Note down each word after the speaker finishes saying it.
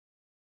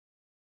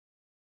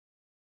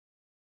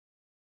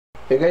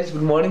Hey guys,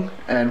 good morning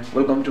and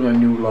welcome to my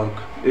new vlog.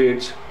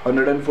 It's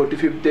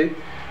 145th day,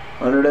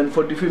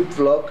 145th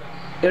vlog,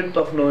 8th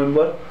of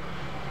November,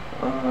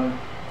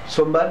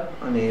 सोमबार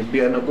अनि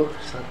बिहानको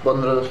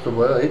 7:15 जस्तो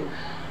भयो है,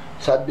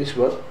 7:20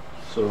 भयो.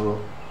 सो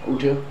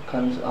उठ्यो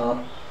खाना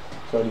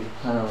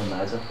भन्दा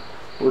आज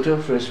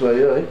उठ्यो फ्रेस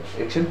भयो है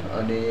एकछिन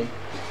अनि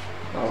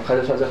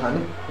खाजा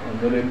खाने.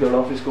 मेरो एक दुईवटा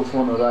अफिसको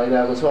फोनहरु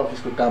आइरहेको छ,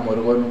 अफिसको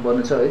कामहरु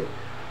गर्नुपर्ने छ है.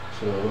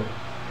 सो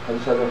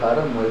खाजा खाएर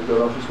म एक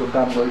दुईवटा अफिसको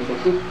काम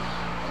गरिसक्छु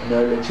अनि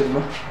अहिले एकछिनमा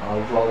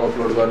भ्लग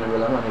अपलोड गर्ने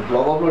बेलामा अनि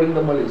भ्लग अपलोडिङ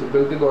त मैले हिजो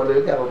बेलुकै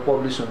गरिदिएको थिएँ, अब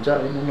पब्लिस हुन्छ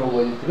हैन 9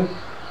 बजेतिर.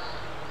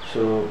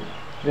 सो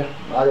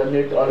आज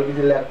नेट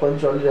अलिकति ल्याग पनि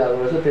चलिरहेको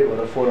रहेछ, त्यही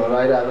भएर फोनहरु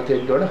आइरहेको थियो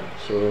एक दुईवटा.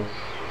 सो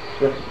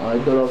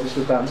एक दुईवटा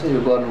अफिसको काम छ,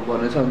 यो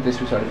गर्नुपर्ने छ अनि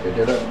त्यसपछि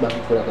भेटेर बाँकी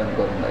कुराकानी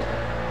गरौँला.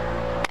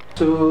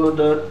 So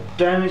the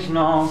time is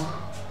now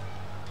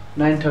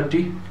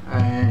 9:30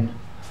 and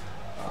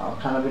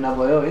खाना पिना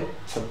भयो है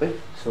सबै.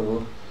 So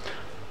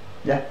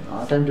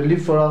time to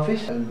leave for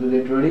office. I will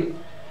get ready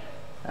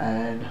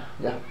and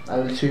I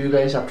will see you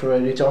guys after I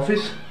reach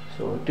office.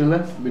 So till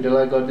then video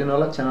like गरिदिनु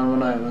होला, च्यानलमा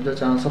नयाँ हुनुहुन्छ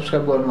च्यानल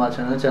सब्स्क्राइब गर्नु भएको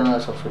छैन च्यानललाई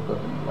सब्स्क्राइब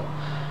गरिदिनु होला.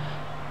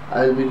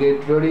 I will be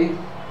get ready.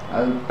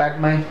 I will pack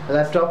my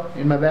laptop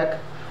in my bag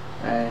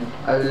and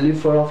I will leave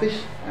for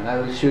office and I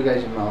will see you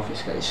guys in my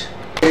office guys.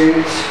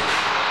 It's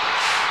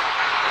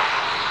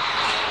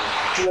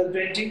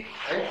 12:20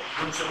 है,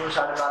 दिउँसोको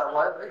 12:30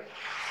 भयो है.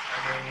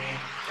 अनि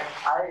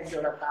आए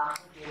एउटा काम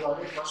त्यो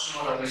गरे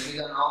कस्टमरहरु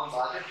सिजन आउनु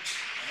भएको थियो हैन,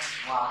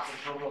 उहाँहरुको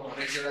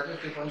प्रोब्लमहरु एक जग्गा थियो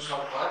त्यो पनि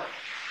सल्भ भयो.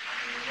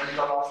 अनि मैले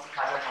तल अस्ति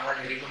खाजा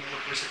खाँदाखेरि पनि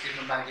पैसा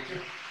तिर्नु बाँकी थियो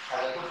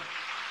खाजाको.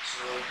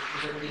 सो त्यो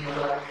पैसा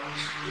तिर्नुको लागि पनि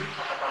स्कुल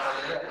खाता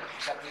लिएर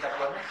हिसाब किताब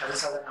गर्ने खाजा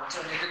खान्छ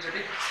अनि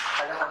एकैचोटि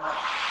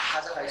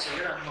खाजा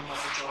खाइसकेर अनि म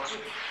माथि चढ्छु,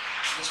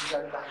 त्यस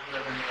पछाडि बाँकी कुरा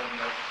गर्ने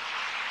गर्नुलाई.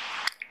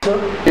 So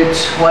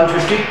it's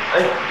 1:50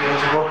 है,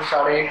 दिउँसोको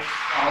 8:30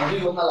 2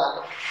 घण्टा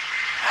लाग्यो.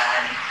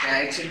 And त्यहाँ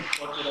एकछिन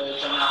पढ्छु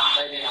एकजना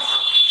दाइले हाम्रो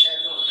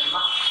ड्याडको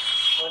होटलमा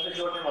पैसा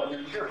जोड्ने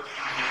भन्नुहुन्थ्यो.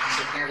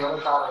 त्यहाँ गएर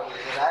तारहरू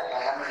लिएर आएँ.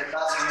 हाम्रो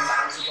दार्जिलिङमा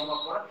भएको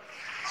सुपरमार्केटबाट.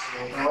 सो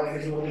त्यहाँ वाइफाई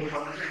जोड्नु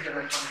पर्ने थियो,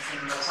 इन्टरनेट कनेक्सन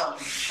रहेछ.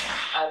 अनि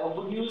I have a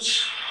good news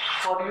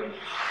for you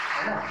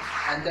हैन,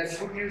 and that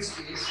good news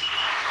is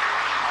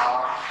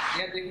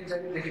यहाँ देखिन्छ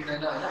कि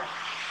देखिँदैन हैन,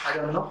 I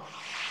don't know,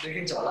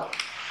 देखिन्छ होला.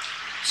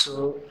 सो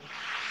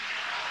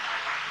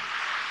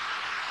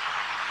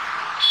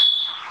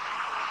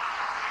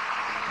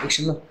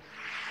एकछिन ल.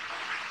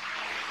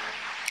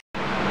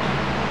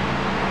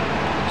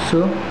 सो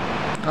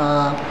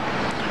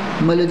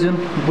मैले जुन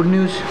गुड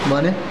न्युज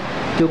भने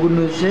त्यो गुड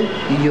न्युज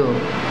चाहिँ यो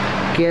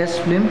KS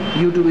फिल्म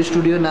युट्युब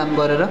स्टुडियो नाम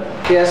गरेर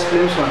KS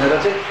फिल्म्स भनेर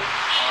चाहिँ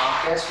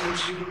KS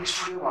फिल्म्स युट्युब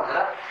स्टुडियो भनेर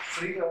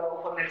फ्री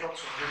ओपन नेटवर्क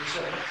छोडिदिएको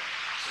छ हैन.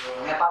 सो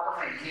नेपालमा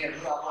हिँड्नेहरू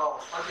अब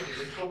अलिकति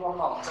धेरै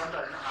प्रोब्लममा हुन्छ नि त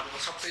हैन. अब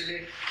सबैले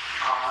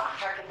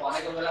ट्र्याक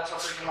भनेको बेला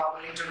सबैकोमा अब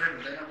इन्टरनेट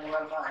हुँदैन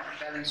मोबाइलमा हैन,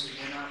 ब्यालेन्स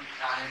हुँदैन,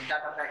 अनि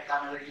डाटा प्याक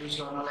तानेर युज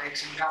गर्नलाई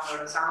एकछिन काम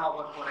एउटा सानो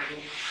अभर परेको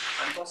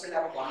अनि कसैले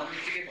अब भन्न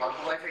बित्तिकै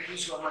घरको वाइफाई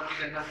युज गर्न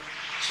दिँदैन.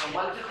 सो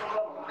मैले त्यो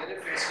प्रोब्लमहरू धेरै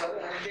फेस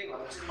गरेँ अनि त्यही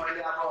भएर चाहिँ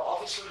मैले अब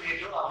अफिसको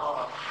नेट हो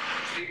अब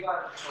फ्रीमा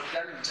छोड्दा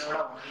नि हुन्छ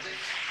एउटा भनेर चाहिँ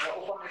एउटा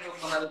ओपन नेटवर्क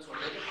बनाएर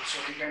छोडिदिएको. So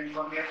you can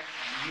come here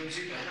use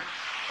it हैन,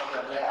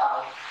 तपाईहरुलाई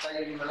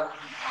चाहिएको बेला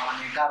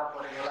अनि गाह्रो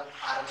परेको बेला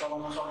आएर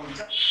चलाउन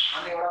सक्नुहुन्छ.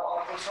 अनि एउटा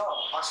अर्को छ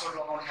पासवर्ड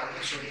लगाउने खालको.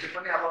 सो त्यो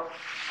पनि अब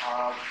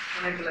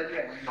कुनै बेला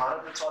चाहिँ हामी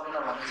घरको चलेन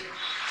भने चाहिँ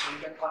so you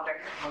can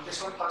contact me, म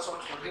त्यसको पनि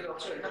पासवर्ड छोडिदिइरहेको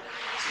छु हैन.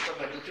 सो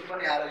तपाईहरुले त्यो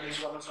पनि आएर युज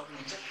गर्न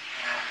सक्नुहुन्छ.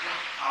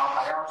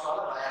 भाइ आउँछ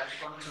होला, भाइहरु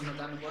कनेक्सन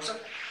जानुपर्छ.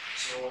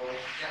 सो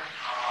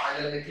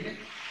अहिले यति नै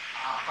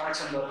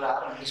कनेक्सन गरेर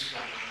आएर अनि त्यसको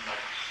काम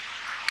गर्नु.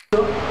 So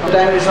the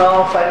time is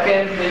now 5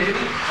 PM maybe,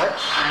 right?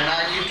 And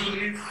I need to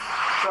leave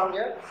from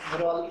here.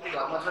 मेरो अलिकति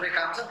घरमा थोरै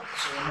काम छ.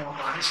 सो म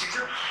घर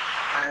निस्किन्छु.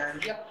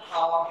 एन्ड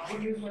गुड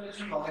न्युज मैले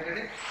जुन भनेको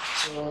थिएँ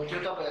सो त्यो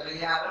तपाईँहरूले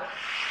यहाँ आएर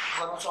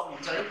गर्न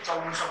सक्नुहुन्छ है,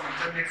 चलाउन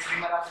सक्नुहुन्छ. नेट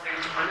फ्रीमा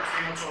राखिदिएको छु मैले,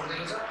 फ्रीमा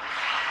छोडिदिएको छ.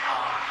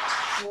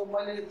 त्यो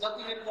मैले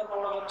जति मेरो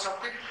तर्फबाट गर्न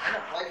सक्थेँ हैन,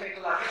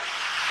 वाइफाईको लागि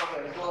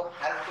तपाईहरुको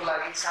हेल्पको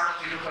लागि सानो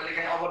तिनो कहिले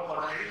काहीँ अभर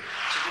पर्दाखेरि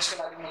सो त्यसको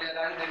लागि मैले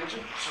राखिदिएको छु.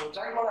 सो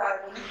जहीँबाट आए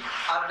पनि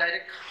आएर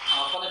डाइरेक्ट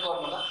कनेक्ट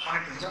गर्नु होला,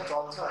 कनेक्ट हुन्छ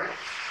चल्छ है.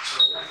 सो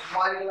म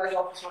अहिलेको लागि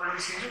अफिसबाट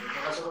निस्किन्छु.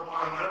 घरसम्म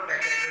पठाउनु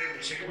ब्याक रेडी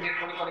भइसक्यो, नेट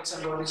पनि कनेक्सन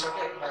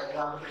गरिदिइसक्यो है, भाइहरू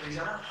राम्रो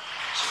दुईजना.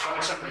 सो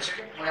कनेक्सन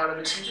भइसक्यो, म यहाँबाट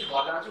निस्किन्छु,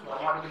 घर जान्छु.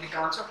 घरमा अलिकति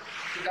काम छ,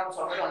 त्यो काम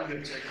सकेर अनि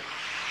भेट्छु अहिले.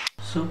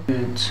 सो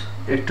इट्स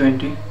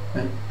 8:20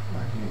 है,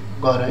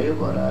 घर आयो.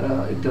 घर आएर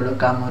एक दुईवटा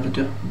कामहरू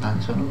थियो,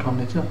 धानसान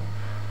उठाउने थियो.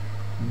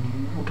 अनि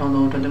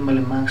उठाउँदा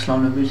मैले मास्क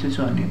लाउन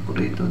बिर्सेछु अनि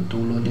पुरै त्यो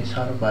धुलोले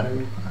साह्रो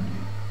पाऱ्यो.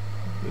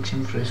 अनि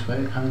एकछिन फ्रेस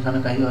भयो, खानासाना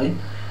खायो है.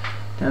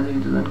 त्यहाँदेखि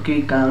त झन्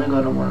केही कामै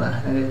गर्न मन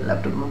लाग्दैन,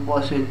 ल्यापटपमा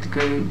बस्यो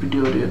यत्तिकै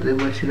भिडियोहरू हेर्दै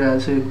बसिरहेको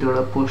छु, एक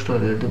दुईवटा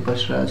पोस्टहरू हेर्दै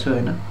बसिरहेको छु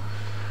होइन.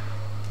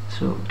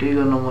 सो केही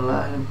गर्न मन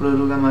लागेन, पुरै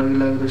रुगामार्गी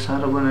लागेर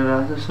साह्रो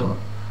बनिरहेको छ. सो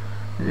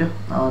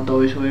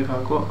दबाई सबै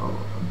खाएको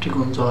ठिक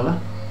हुन्छ होला.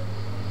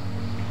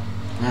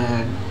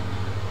 एन्ड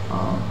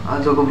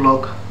आजको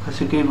भ्लग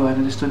खासै केही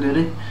भएन त्यस्तो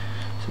धेरै.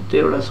 सो त्यो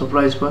एउटा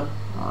सरप्राइज भयो.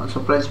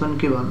 सरप्राइज पनि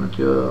के भन्नु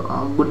त्यो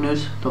गुड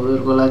न्युज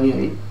तपाईहरुको लागि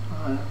है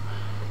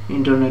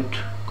इन्टरनेट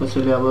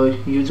कसैले अब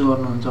युज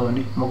गर्नुहुन्छ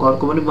भने म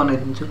घरको पनि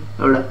बनाइदिन्छु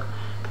एउटा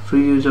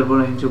फ्री युजर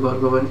बनाइदिन्छु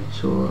घरको पनि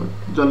सो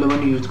जसले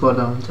पनि युज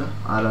गर्दा हुन्छ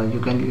are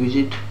you can use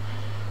it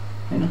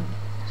हैन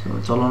सो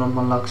चलाउन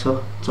मन लाग्छ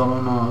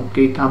चलाउन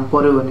केही काम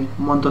पर्यो भने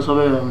मन त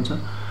सबैलाई हुन्छ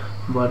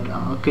बट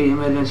केही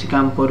इमर्जेन्सी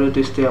काम पर्यो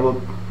त्यस्तै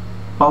अब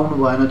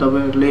पाउनु भएन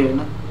तपाईहरुले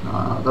हैन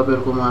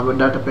तपाईहरुकोमा अब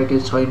डाटा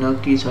प्याकेज छैन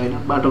के छैन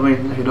बाटोमा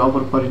हिँड्दाखेरि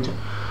अफर परिन्छ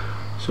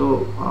सो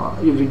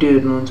यो भिडियो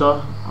हेर्नुहुन्छ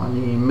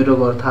अनि मेरो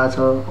घर थाहा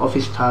छ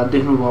अफिस थाहा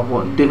देख्नु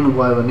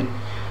भयो भने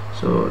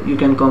so you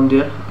can come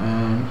there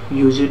and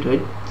use it है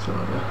so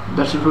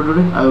that's it for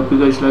today I hope you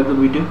guys like the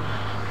video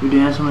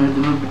यहाँसम्म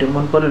हेर्दिनु भिडियो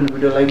मन पर्यो भने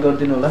भिडियो लाइक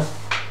गरिदिनु होला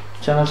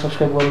च्यानल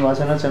सब्स्क्राइब गर्नु भएको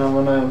छैन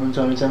च्यानलमा नयाँ हुनुहुन्छ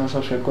भने च्यानल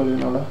सब्स्क्राइब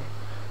गरिदिनु होला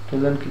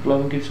till then keep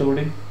loving keep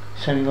supporting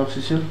shining of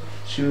Sushil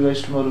C you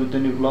guys tomorrow with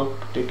the new blog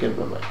take care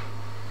bye bye